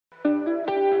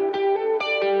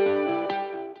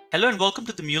Hello and welcome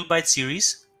to the MuleBytes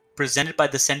series presented by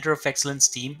the Center of Excellence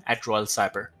team at Royal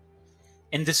Cyber.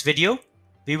 In this video,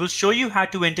 we will show you how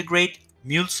to integrate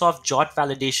Mulesoft JWT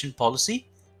validation policy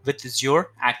with Azure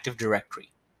Active Directory.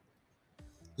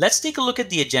 Let's take a look at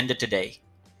the agenda today.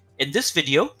 In this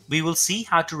video, we will see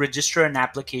how to register an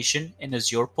application in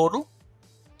Azure portal,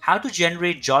 how to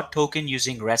generate JWT token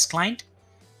using REST client,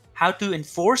 how to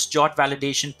enforce JWT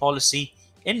validation policy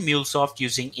in Mulesoft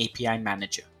using API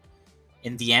Manager.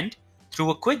 In the end,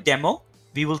 through a quick demo,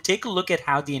 we will take a look at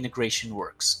how the integration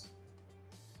works.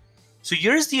 So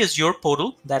here's the Azure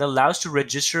portal that allows to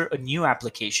register a new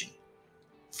application.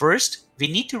 First, we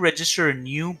need to register a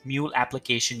new Mule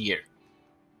application here.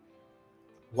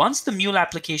 Once the Mule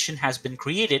application has been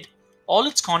created, all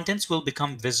its contents will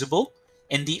become visible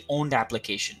in the owned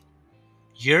application.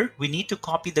 Here, we need to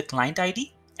copy the client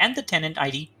ID and the tenant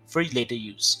ID for later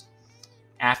use.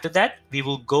 After that, we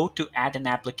will go to add an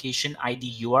application ID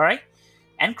URI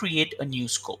and create a new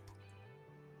scope.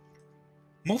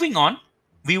 Moving on,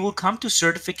 we will come to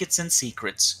certificates and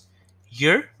secrets.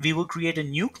 Here, we will create a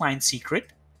new client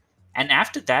secret, and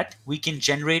after that, we can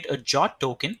generate a JWT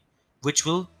token which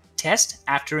will test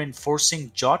after enforcing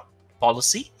JWT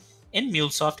policy in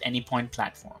Mulesoft Anypoint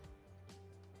platform.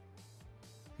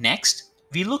 Next,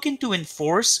 we look into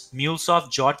enforce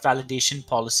Mulesoft JWT validation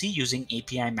policy using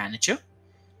API Manager.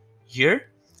 Here,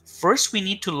 first we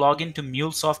need to log into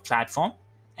Mulesoft platform,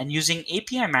 and using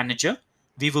API Manager,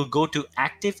 we will go to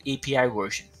Active API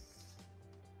version.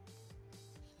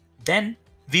 Then,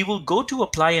 we will go to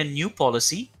apply a new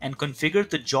policy and configure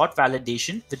the JWT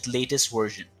validation with latest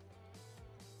version.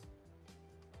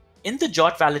 In the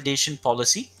JWT validation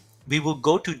policy, we will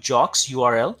go to JOX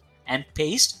URL and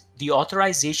paste the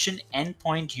authorization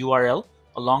endpoint URL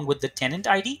along with the tenant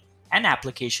ID and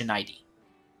application ID.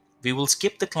 We will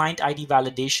skip the client ID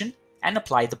validation and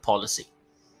apply the policy.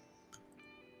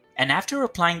 And after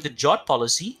applying the JWT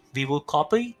policy, we will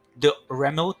copy the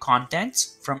REML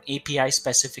contents from API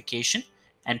specification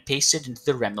and paste it into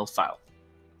the REML file.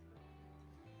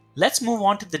 Let's move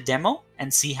on to the demo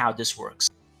and see how this works.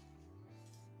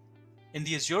 In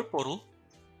the Azure portal,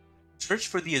 search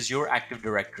for the Azure Active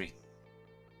Directory.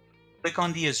 Click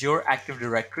on the Azure Active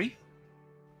Directory,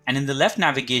 and in the left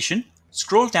navigation,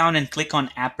 scroll down and click on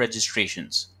App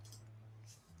Registrations.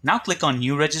 Now click on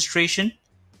New Registration,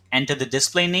 enter the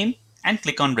display name, and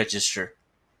click on Register.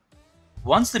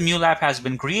 Once the Mule app has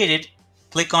been created,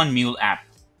 click on Mule app.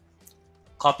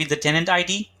 Copy the tenant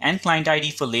ID and client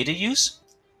ID for later use.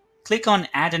 Click on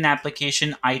Add an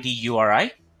application ID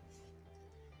URI.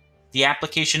 The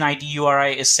application ID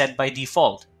URI is set by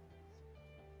default.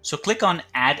 So click on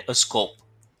Add a scope.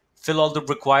 Fill all the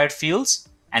required fields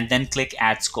and then click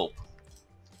Add scope.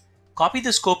 Copy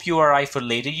the scope URI for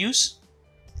later use,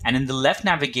 and in the left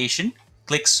navigation,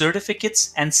 click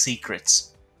Certificates and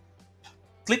Secrets.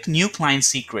 Click New Client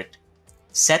Secret.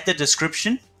 Set the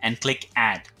description and click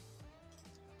Add.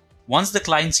 Once the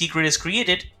client secret is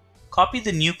created, copy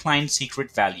the new client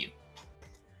secret value.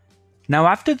 Now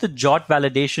after the JWT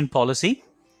validation policy,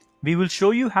 we will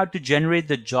show you how to generate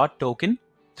the JWT token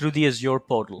through the Azure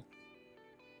portal.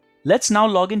 Let's now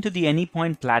log into the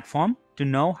Anypoint platform to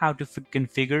know how to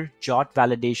configure JWT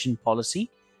validation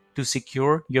policy to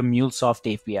secure your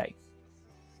Mulesoft API.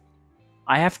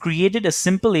 I have created a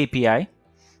simple API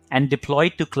and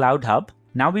deployed to Cloud Hub.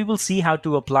 Now we will see how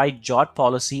to apply JWT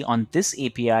policy on this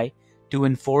API to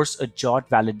enforce a JWT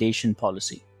validation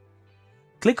policy.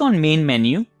 Click on Main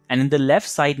menu, and in the left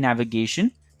side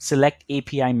navigation, select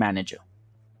API Manager.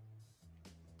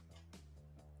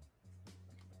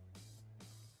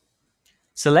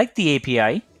 Select the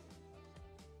API,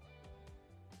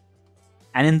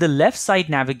 and in the left side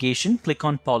navigation, click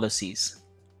on Policies.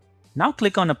 Now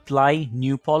click on Apply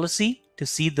New Policy to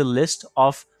see the list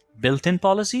of built-in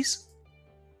policies.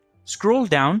 Scroll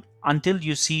down until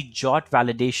you see JWT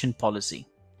validation policy.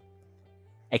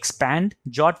 Expand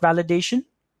JWT validation,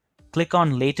 click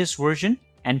on Latest Version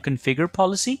and Configure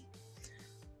Policy.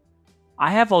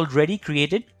 I have already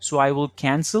created, so I will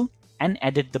cancel and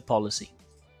edit the policy.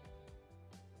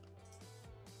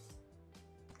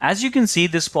 As you can see,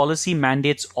 this policy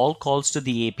mandates all calls to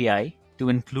the API to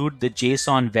include the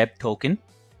JSON web token.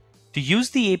 To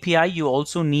use the API, you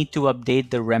also need to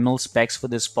update the REML specs for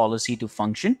this policy to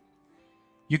function.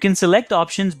 You can select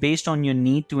options based on your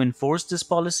need to enforce this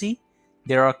policy.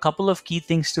 There are a couple of key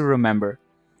things to remember.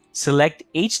 Select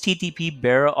HTTP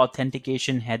bearer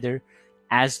authentication header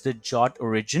as the JWT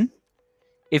origin.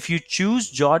 If you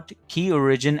choose JWT key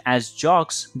origin as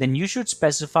JOX, then you should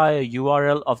specify a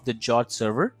URL of the JWT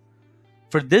server.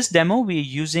 For this demo, we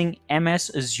are using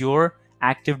MS Azure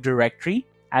Active Directory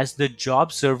as the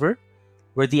job server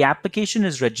where the application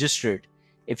is registered.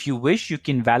 If you wish, you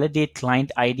can validate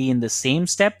client ID in the same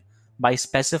step by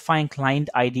specifying client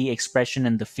ID expression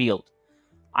in the field.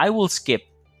 I will skip.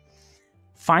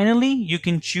 Finally, you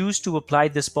can choose to apply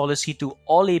this policy to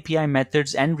all API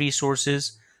methods and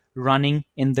resources running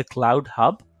in the Cloud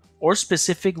Hub or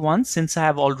specific ones. Since I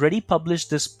have already published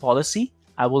this policy,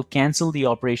 I will cancel the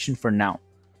operation for now.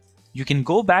 You can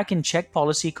go back and check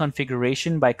policy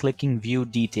configuration by clicking View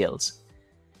Details.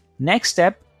 Next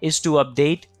step is to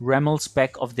update REML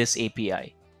spec of this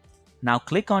API. Now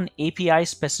click on API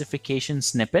specification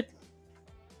snippet.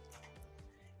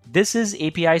 This is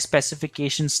API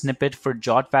specification snippet for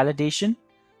JWT validation.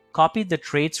 Copy the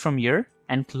traits from here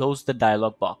and close the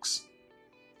dialog box.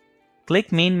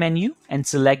 Click Main menu and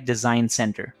select Design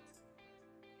Center.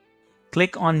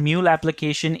 Click on Mule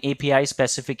Application API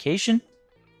Specification.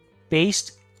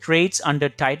 Paste traits under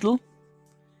title,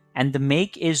 and the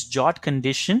make is JWT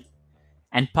condition,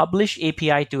 and publish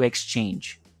API to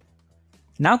Exchange.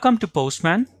 Now come to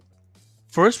Postman.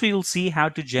 First, we will see how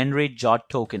to generate JWT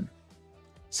token.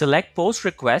 Select Post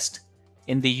Request.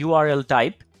 In the URL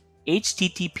type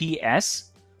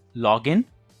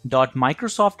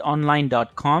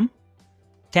https://login.microsoftonline.com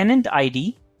tenant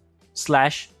ID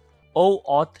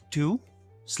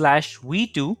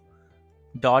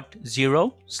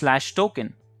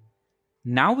 /OAuth2/v2.0/token.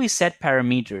 Now we set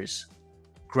parameters.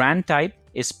 Grant type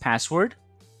is password.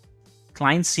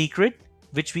 Client secret,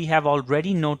 which we have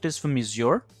already noticed from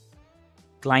Azure.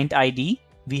 Client ID,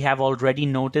 we have already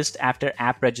noticed after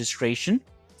app registration.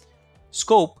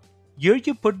 Scope, here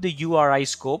you put the URI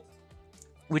scope,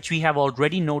 which we have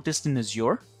already noticed in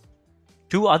Azure.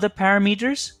 Two other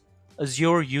parameters,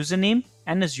 Azure username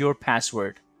and Azure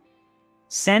password.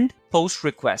 Send post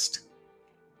request.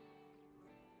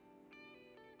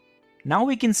 Now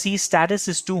we can see status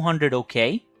is 200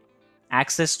 OK.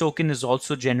 Access token is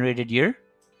also generated here.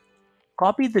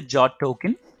 Copy the JWT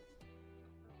token.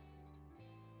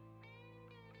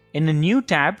 In a new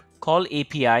tab called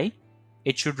API,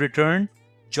 it should return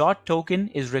JWT token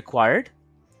is required.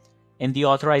 In the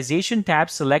authorization tab,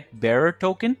 select bearer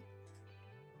token.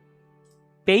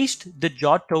 Paste the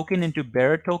JWT token into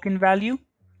bearer token value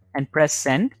and press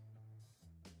send.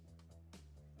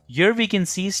 Here we can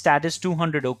see status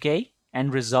 200 OK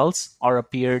and results are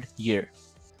appeared here.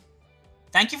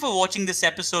 Thank you for watching this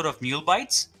episode of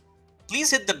MuleBytes.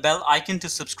 Please hit the bell icon to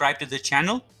subscribe to the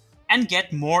channel and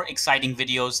get more exciting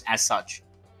videos as such.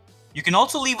 You can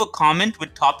also leave a comment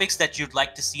with topics that you'd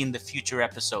like to see in the future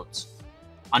episodes.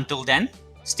 Until then,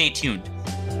 stay tuned.